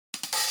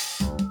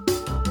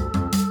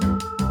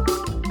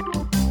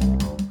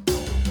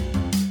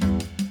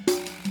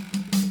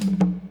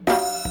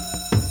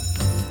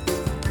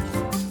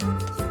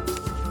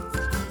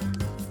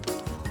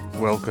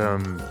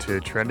Welcome to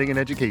Trending in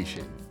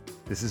Education.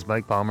 This is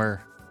Mike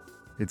Balmer.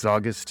 It's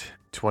August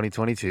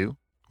 2022.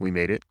 We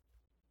made it.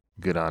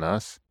 Good on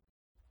us.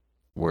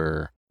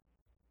 We're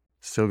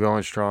still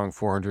going strong,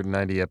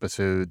 490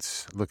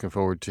 episodes. Looking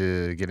forward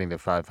to getting to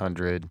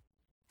 500.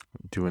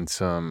 Doing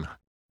some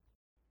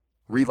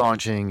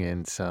relaunching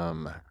and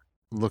some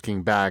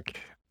looking back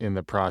in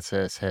the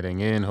process heading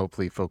in.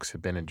 Hopefully folks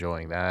have been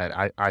enjoying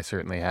that. I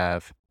certainly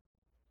have.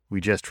 We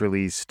just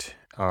released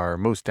our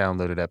most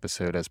downloaded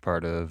episode as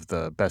part of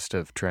the Best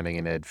of Trending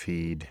in Ed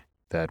feed.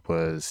 That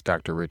was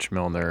Dr. Rich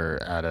Milner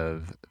out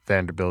of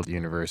Vanderbilt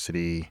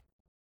University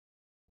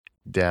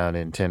down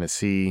in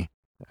Tennessee.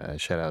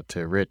 Shout out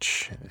to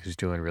Rich, who's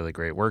doing really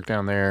great work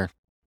down there.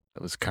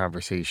 It was a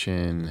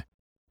conversation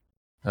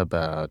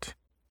about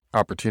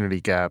opportunity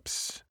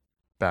gaps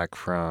back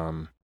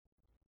from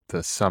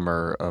the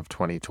summer of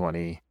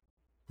 2020.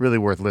 Really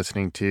worth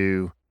listening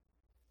to.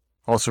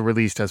 Also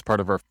released as part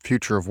of our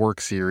Future of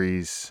Work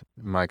series,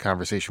 my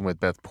conversation with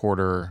Beth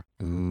Porter,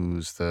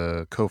 who's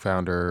the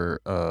co-founder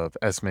of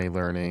Esme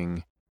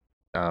Learning.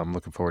 I'm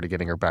looking forward to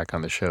getting her back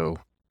on the show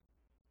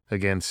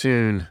again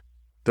soon.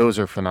 Those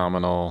are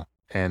phenomenal.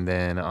 And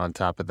then on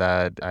top of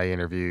that, I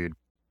interviewed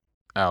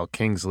Al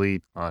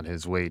Kingsley on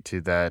his way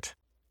to that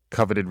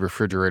coveted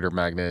refrigerator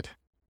magnet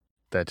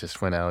that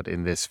just went out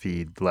in this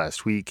feed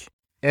last week.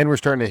 And we're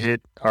starting to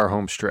hit our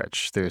home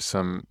stretch. There's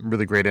some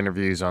really great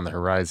interviews on the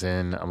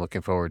horizon. I'm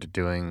looking forward to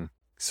doing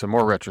some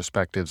more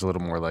retrospectives, a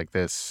little more like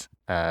this,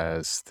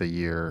 as the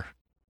year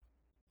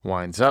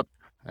winds up,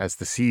 as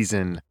the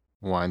season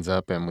winds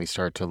up, and we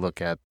start to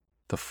look at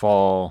the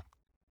fall,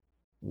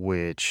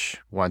 which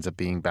winds up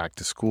being back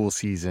to school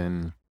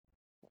season.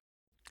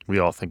 We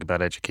all think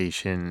about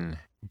education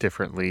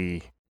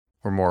differently.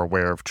 We're more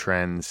aware of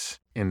trends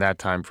in that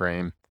time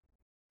frame.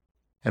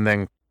 And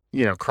then,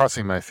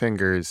 crossing my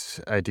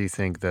fingers, I do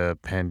think the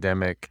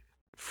pandemic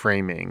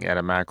framing at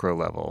a macro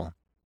level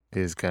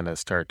is going to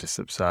start to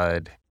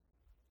subside.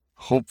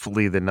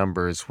 Hopefully the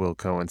numbers will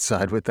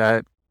coincide with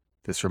that.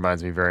 This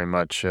reminds me very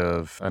much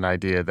of an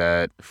idea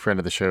that a friend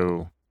of the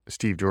show,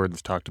 Steve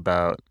Jordan's talked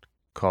about,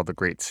 called the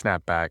Great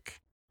Snapback,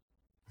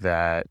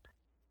 that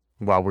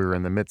while we were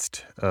in the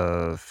midst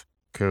of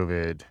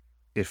COVID,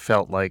 it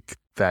felt like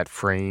that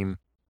frame,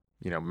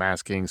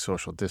 masking,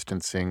 social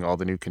distancing, all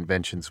the new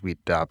conventions we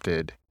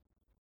adopted,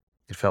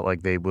 it felt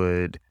like they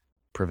would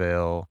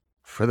prevail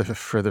for the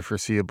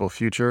foreseeable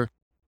future.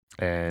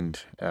 And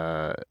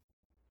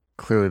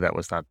clearly that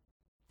was not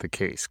the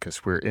case,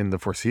 because we're in the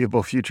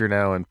foreseeable future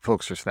now and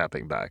folks are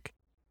snapping back.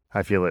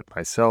 I feel it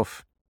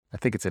myself. I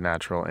think it's a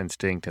natural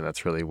instinct, and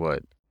that's really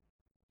what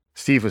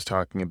Steve was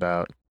talking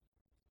about.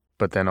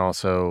 But then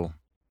also,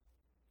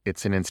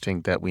 it's an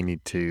instinct that we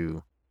need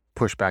to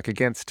push back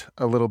against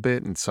a little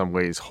bit, in some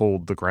ways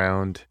hold the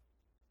ground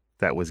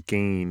that was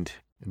gained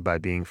by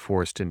being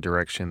forced in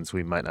directions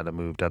we might not have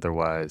moved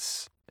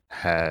otherwise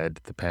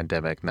had the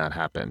pandemic not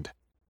happened.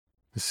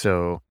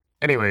 So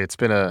anyway, it's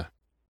been a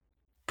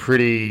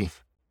pretty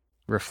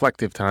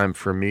reflective time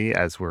for me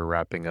as we're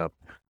wrapping up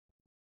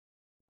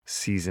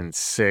season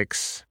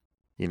 6.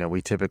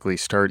 We typically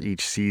start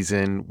each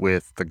season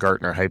with the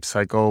Gartner hype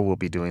cycle. We'll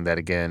be doing that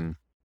again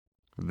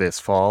this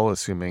fall,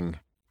 assuming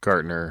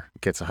Gartner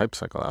gets a hype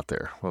cycle out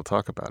there. We'll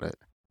talk about it.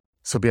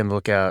 So be on the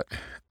lookout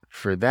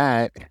for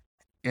that.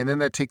 And then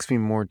that takes me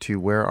more to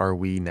where are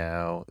we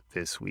now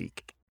this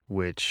week,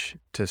 which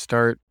to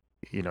start,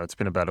 it's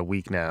been about a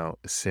week now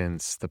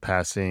since the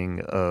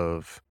passing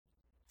of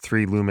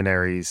 3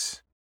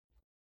 luminaries,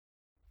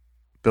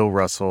 Bill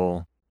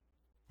Russell,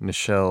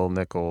 Nichelle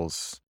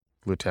Nichols,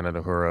 Lieutenant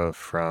Uhura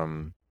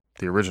from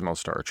the original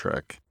Star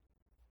Trek,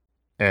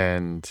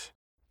 and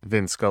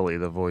Vin Scully,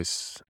 the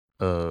voice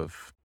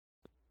of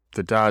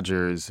the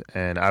Dodgers,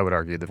 and I would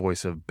argue the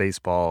voice of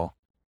baseball.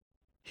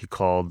 He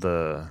called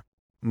the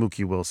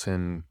Mookie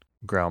Wilson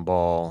ground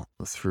ball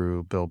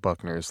through Bill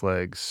Buckner's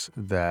legs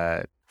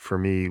that, for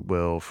me,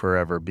 will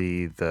forever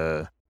be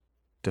the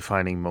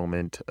defining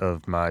moment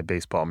of my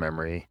baseball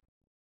memory.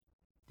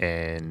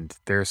 And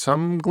there's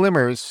some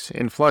glimmers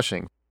in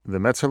Flushing. The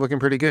Mets are looking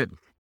pretty good.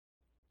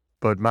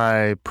 But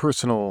my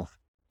personal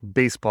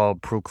baseball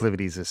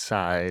proclivities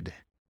aside,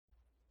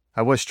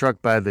 I was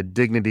struck by the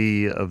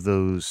dignity of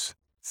those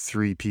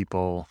 3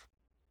 people,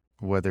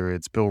 whether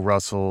it's Bill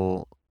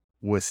Russell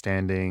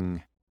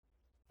withstanding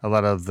a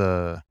lot of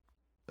the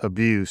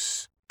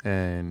abuse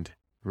and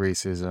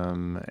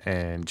racism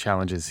and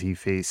challenges he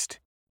faced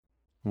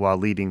while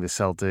leading the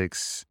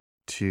Celtics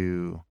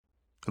to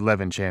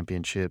 11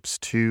 championships,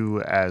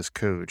 2 as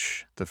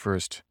coach, the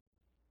first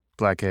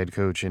black head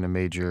coach in a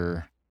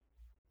major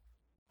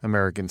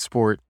American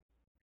sport.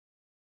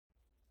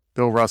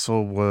 Bill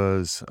Russell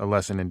was a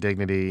lesson in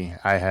dignity.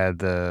 I had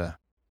the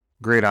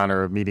great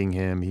honor of meeting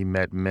him. He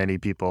met many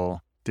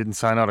people, didn't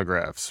sign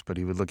autographs, but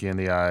he would look you in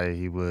the eye.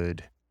 He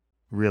would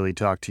really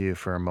talk to you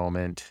for a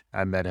moment.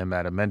 I met him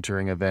at a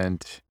mentoring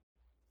event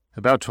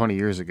about 20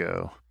 years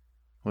ago.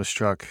 Was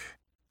struck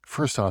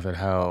first off at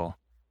how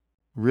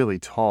really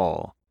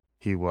tall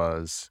he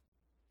was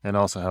and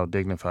also how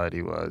dignified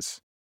he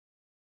was.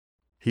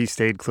 he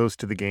stayed close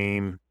to the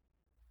game,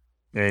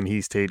 and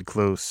he stayed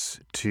close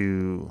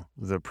to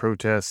the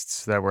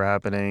protests that were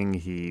happening.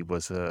 He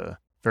was a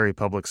very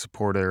public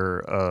supporter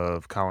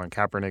of Colin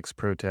Kaepernick's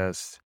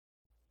protests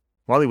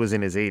while he was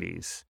in his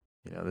 80s.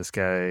 This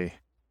guy,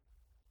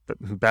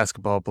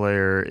 basketball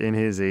player in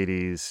his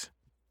 80s,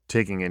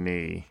 taking a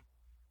knee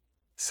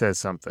says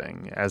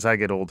something. As I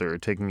get older,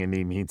 taking a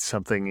knee means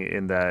something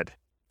in that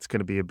it's going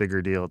to be a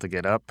bigger deal to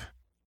get up,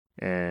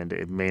 and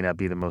it may not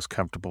be the most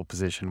comfortable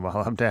position while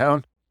I'm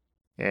down.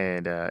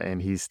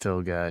 And he's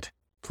still got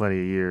plenty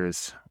of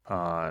years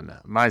on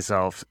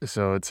myself,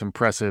 so it's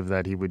impressive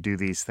that he would do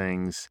these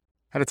things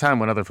at a time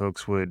when other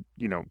folks would,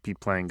 be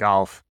playing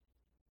golf,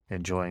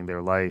 enjoying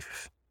their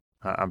life.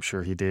 I'm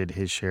sure he did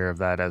his share of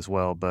that as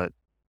well, but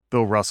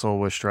Bill Russell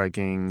was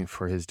striking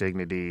for his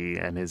dignity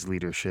and his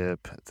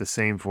leadership. The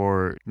same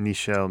for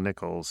Nichelle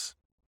Nichols,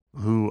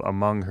 who,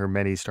 among her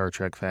many Star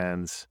Trek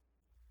fans,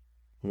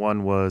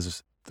 one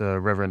was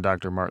the Reverend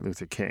Dr. Martin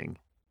Luther King,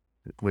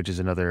 which is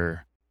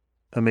another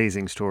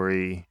amazing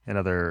story,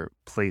 another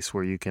place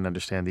where you can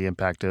understand the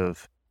impact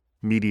of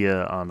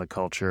media on the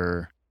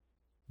culture.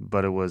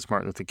 But it was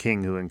Martin Luther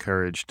King who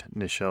encouraged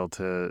Nichelle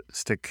to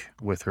stick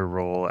with her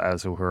role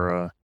as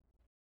Uhura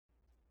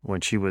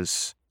when she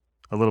was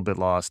a little bit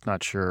lost,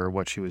 not sure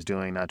what she was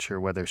doing, not sure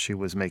whether she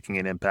was making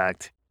an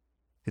impact.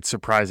 It's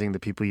surprising the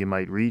people you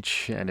might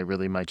reach, and it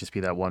really might just be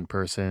that one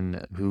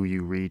person who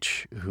you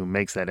reach who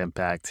makes that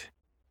impact.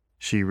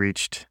 She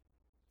reached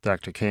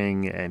Dr.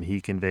 King, and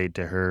he conveyed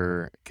to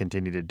her,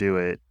 continue to do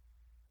it.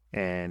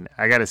 And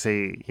I got to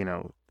say,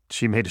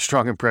 she made a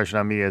strong impression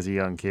on me as a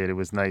young kid. It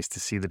was nice to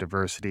see the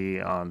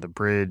diversity on the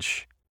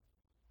bridge.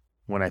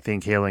 When I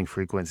think hailing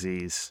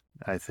frequencies,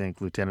 I think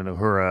Lieutenant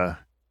Uhura,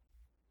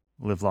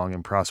 live long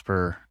and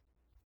prosper.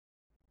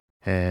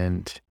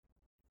 And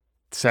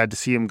it's sad to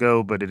see him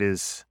go, but it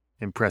is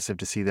impressive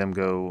to see them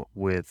go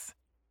with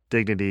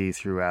dignity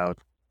throughout.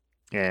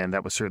 And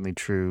that was certainly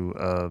true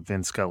of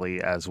Vin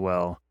Scully as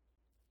well.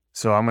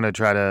 So I'm going to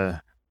try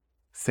to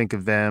think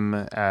of them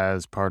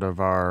as part of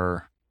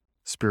our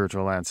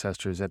spiritual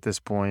ancestors at this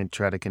point,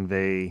 try to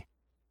convey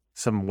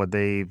some of what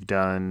they've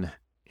done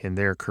in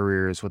their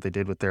careers, what they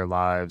did with their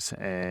lives,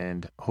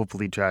 and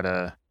hopefully try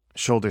to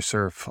shoulder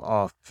surf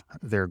off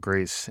their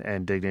grace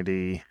and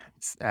dignity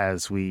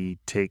as we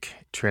take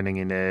Trending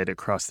in Ed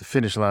across the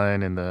finish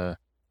line in the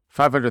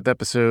 500th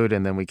episode,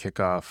 and then we kick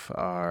off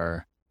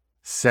our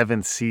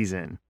 7th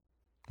season,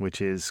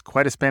 which is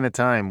quite a span of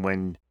time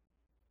when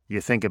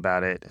you think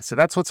about it. So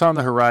that's what's on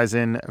the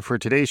horizon for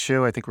today's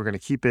show. I think we're going to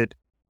keep it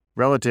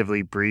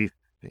relatively brief.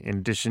 In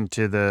addition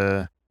to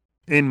the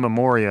in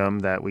memoriam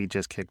that we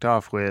just kicked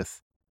off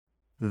with,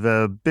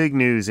 the big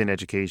news in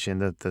education,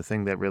 the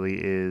thing that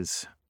really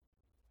is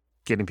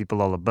getting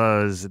people all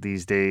abuzz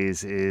these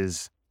days,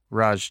 is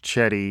Raj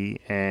Chetty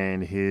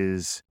and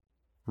his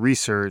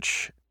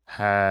research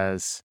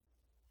has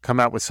come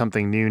out with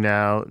something new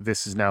now.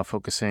 This is now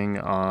focusing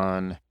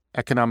on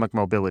economic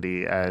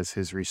mobility, as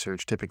his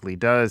research typically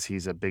does.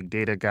 He's a big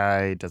data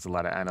guy, does a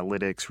lot of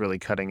analytics, really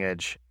cutting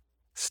edge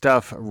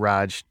stuff.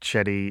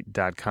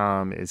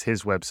 RajChetty.com is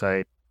his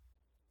website.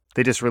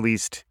 They just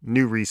released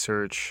new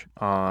research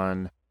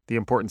on the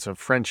importance of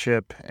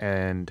friendship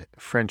and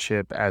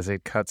friendship as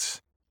it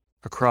cuts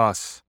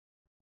across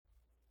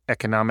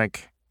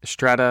economic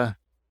strata,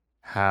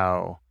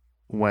 how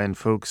when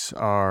folks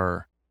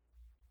are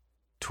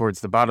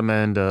towards the bottom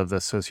end of the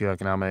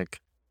socioeconomic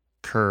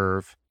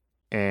curve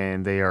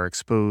and they are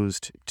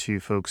exposed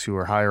to folks who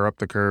are higher up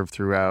the curve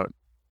throughout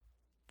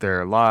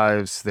their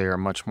lives, they are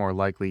much more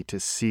likely to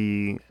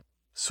see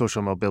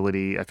social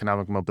mobility,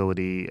 economic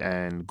mobility,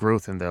 and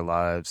growth in their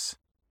lives.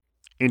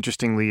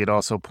 Interestingly, it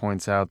also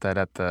points out that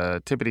at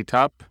the tippity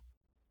top,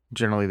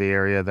 generally the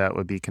area that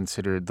would be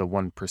considered the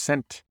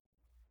 1%,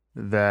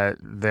 that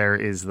there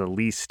is the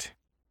least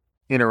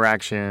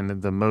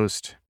interaction, the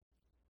most,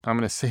 I'm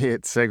going to say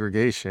it,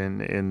 segregation,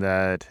 in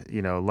that,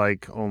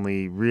 like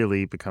only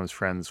really becomes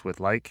friends with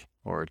like,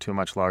 or to a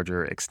much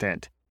larger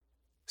extent.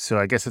 So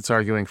I guess it's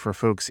arguing for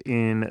folks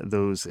in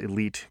those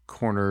elite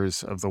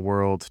corners of the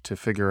world to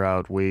figure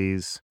out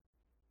ways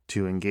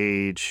to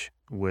engage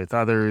with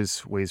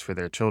others, ways for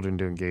their children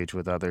to engage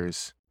with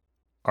others.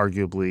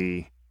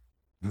 Arguably,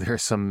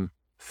 there's some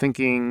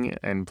thinking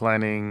and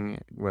planning,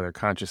 whether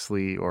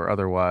consciously or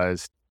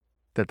otherwise,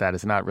 that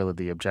is not really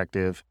the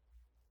objective.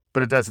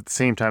 But it does at the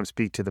same time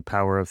speak to the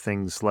power of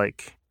things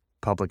like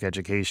public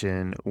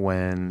education.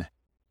 When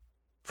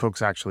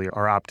folks actually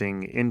are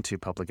opting into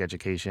public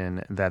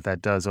education,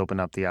 that does open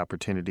up the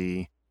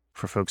opportunity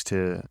for folks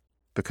to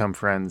become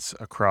friends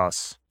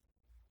across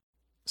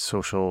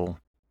social,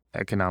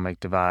 economic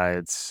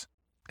divides,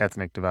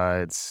 ethnic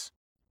divides,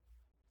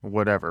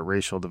 whatever,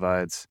 racial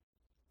divides.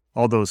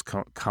 All those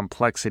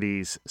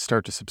complexities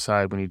start to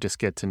subside when you just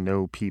get to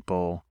know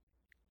people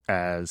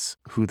as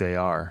who they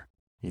are.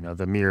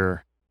 The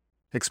mere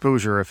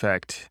exposure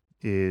effect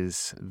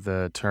is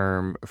the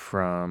term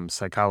from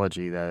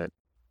psychology that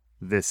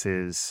this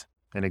is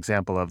an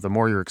example of. The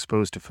more you're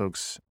exposed to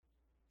folks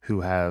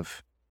who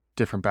have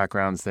different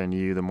backgrounds than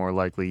you, the more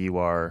likely you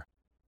are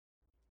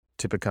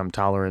to become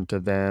tolerant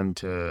of them,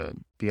 to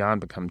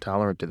beyond become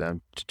tolerant of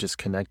them, to just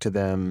connect to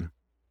them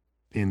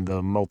in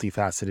the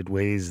multifaceted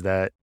ways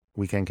that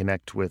we can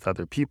connect with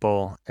other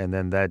people. And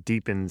then that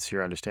deepens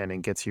your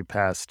understanding, gets you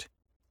past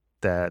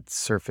that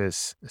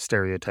surface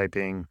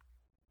stereotyping.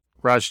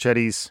 Raj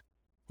Chetty's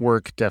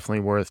work, definitely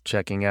worth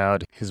checking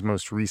out. His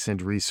most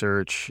recent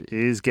research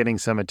is getting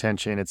some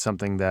attention. It's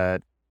something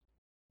that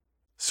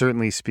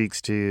certainly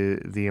speaks to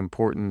the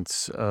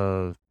importance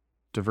of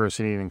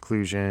diversity and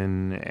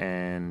inclusion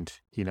and,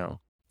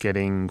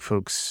 getting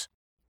folks,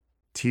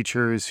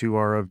 teachers who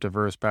are of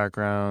diverse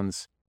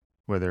backgrounds,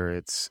 whether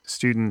it's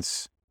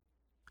students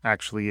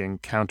actually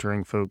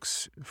encountering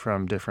folks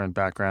from different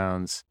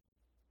backgrounds.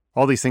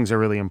 All these things are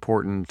really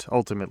important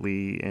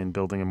ultimately in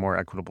building a more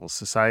equitable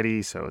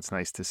society. So it's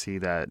nice to see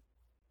that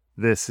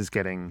this is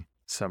getting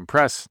some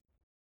press.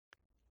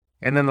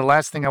 And then the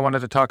last thing I wanted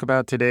to talk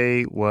about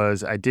today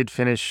was I did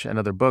finish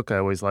another book. I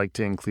always like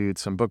to include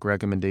some book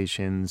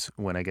recommendations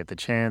when I get the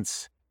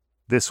chance.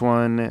 This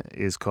one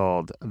is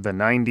called The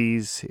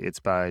 90s. It's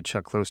by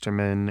Chuck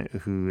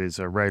Klosterman, who is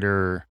a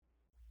writer,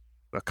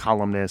 a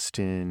columnist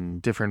in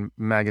different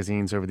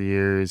magazines over the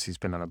years. He's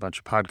been on a bunch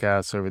of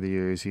podcasts over the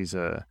years. He's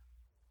a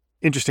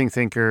interesting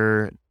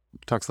thinker,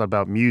 talks a lot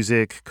about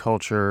music,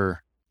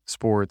 culture,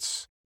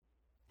 sports,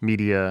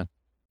 media,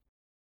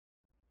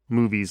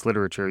 movies,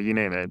 literature, you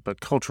name it, but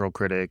cultural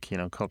critic,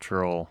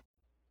 cultural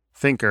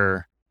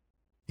thinker.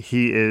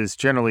 He is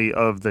generally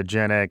of the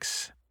Gen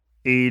X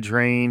age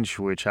range,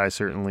 which I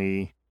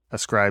certainly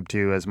ascribe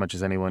to as much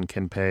as anyone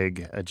can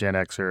peg a Gen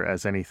Xer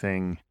as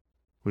anything.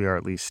 We are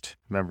at least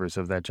members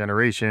of that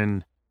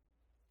generation.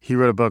 He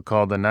wrote a book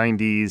called The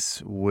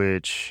 90s,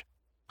 which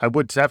I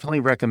would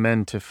definitely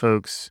recommend to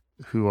folks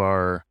who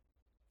are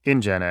in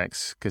Gen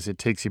X because it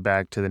takes you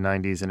back to the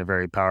 90s in a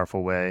very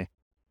powerful way.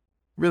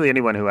 Really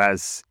anyone who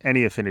has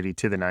any affinity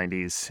to the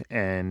 90s.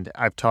 And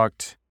I've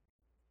talked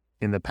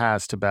in the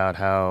past about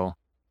how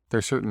there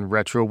are certain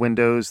retro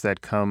windows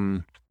that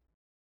come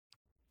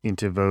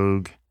into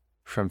vogue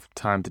from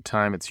time to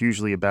time. It's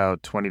usually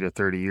about 20 to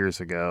 30 years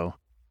ago.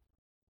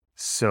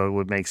 So it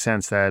would make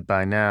sense that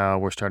by now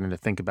we're starting to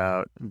think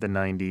about the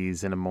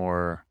 90s in a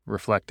more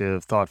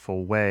reflective,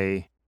 thoughtful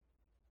way.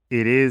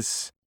 It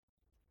is,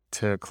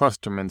 to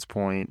Klosterman's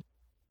point,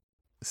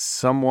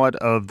 somewhat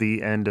of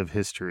the end of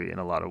history in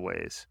a lot of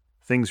ways.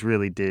 Things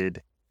really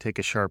did take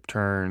a sharp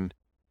turn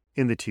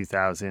in the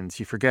 2000s.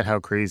 You forget how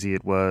crazy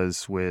it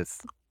was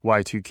with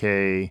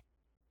Y2K,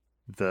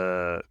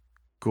 the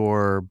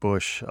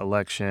Gore-Bush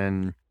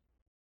election,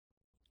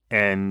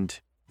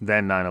 and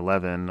then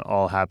 9/11,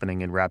 all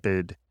happening in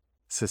rapid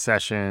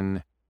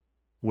succession,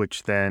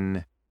 which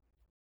then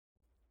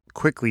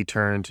quickly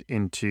turned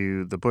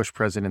into the Bush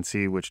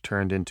presidency, which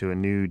turned into a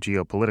new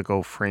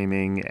geopolitical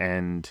framing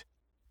and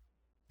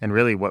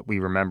really what we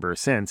remember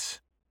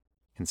since,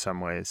 in some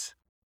ways.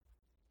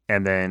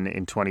 And then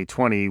in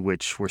 2020,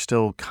 which we're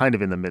still kind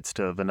of in the midst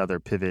of, another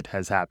pivot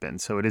has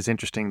happened. So it is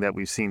interesting that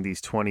we've seen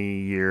these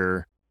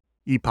 20-year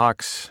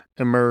epochs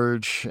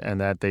emerge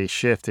and that they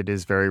shift. It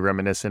is very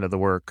reminiscent of the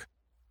work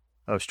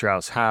of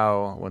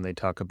Strauss-Howe when they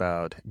talk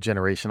about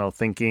generational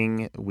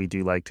thinking. We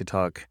do like to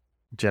talk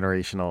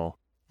generational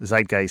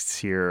zeitgeists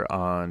here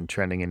on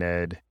Trending in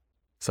Ed.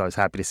 So I was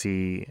happy to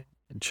see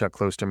Chuck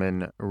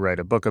Klosterman write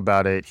a book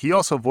about it. He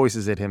also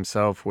voices it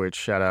himself, which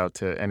shout out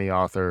to any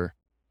author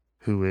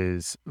who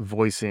is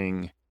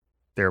voicing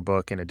their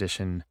book in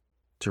addition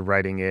to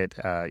writing it.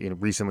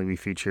 Recently we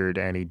featured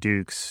Annie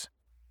Duke's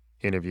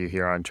interview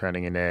here on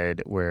Trending in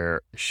Ed,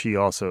 where she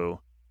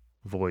also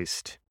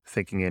voiced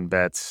Thinking in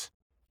Bets.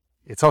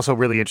 It's also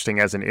really interesting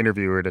as an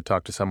interviewer to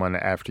talk to someone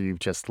after you've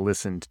just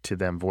listened to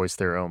them voice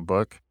their own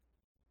book.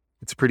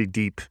 It's a pretty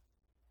deep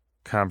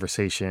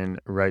conversation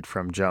right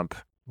from jump,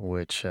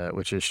 which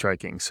is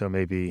striking. So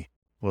maybe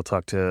we'll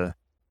talk to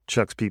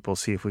Chuck's people,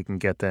 see if we can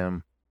get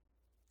him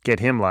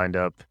lined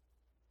up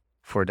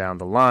for down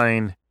the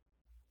line.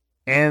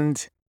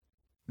 And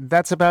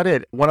that's about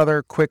it. One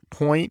other quick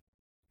point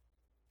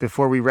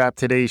before we wrap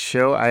today's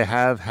show. I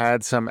have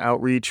had some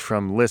outreach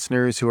from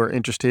listeners who are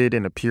interested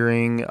in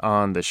appearing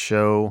on the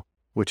show,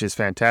 which is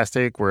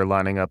fantastic. We're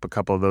lining up a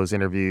couple of those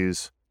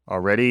interviews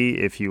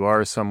already. If you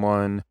are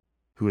someone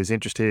who is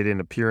interested in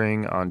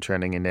appearing on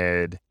Trending in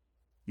Ed,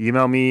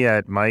 email me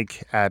at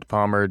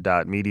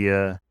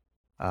mike@palmer.media.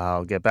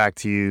 I'll get back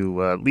to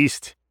you, at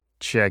least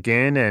check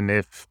in, and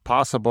if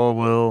possible,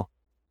 we'll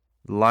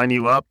line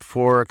you up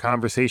for a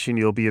conversation.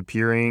 You'll be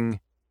appearing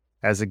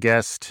as a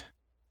guest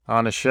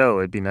on a show.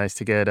 It'd be nice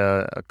to get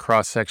a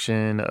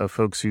cross-section of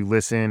folks who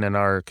listen and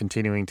are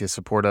continuing to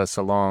support us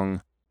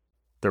along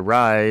the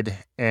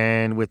ride.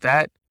 And with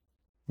that,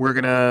 we're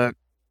going to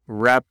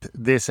wrap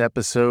this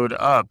episode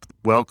up.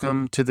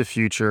 Welcome to the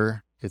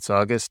future. It's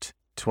August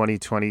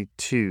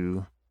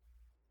 2022.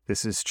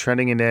 This is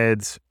Trending in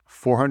Ed's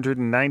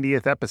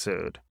 490th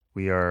episode.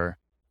 We are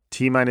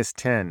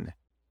T-10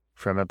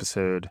 from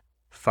episode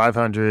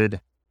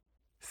 500.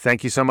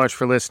 Thank you so much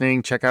for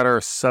listening. Check out our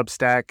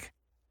Substack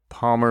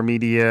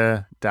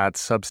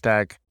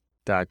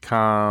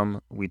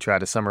palmermedia.substack.com. We try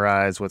to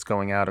summarize what's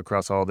going out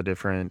across all the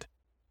different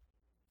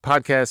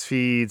podcast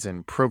feeds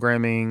and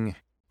programming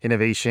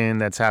innovation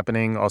that's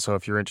happening. Also,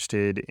 if you're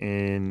interested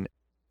in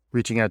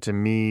reaching out to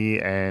me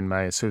and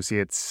my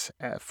associates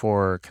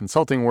for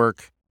consulting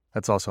work,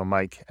 that's also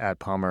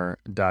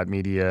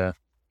mike@palmer.media.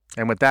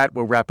 And with that,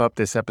 we'll wrap up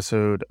this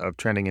episode of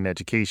Trending in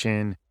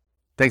Education.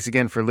 Thanks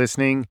again for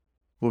listening.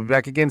 We'll be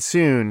back again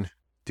soon.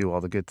 Do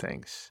all the good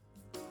things.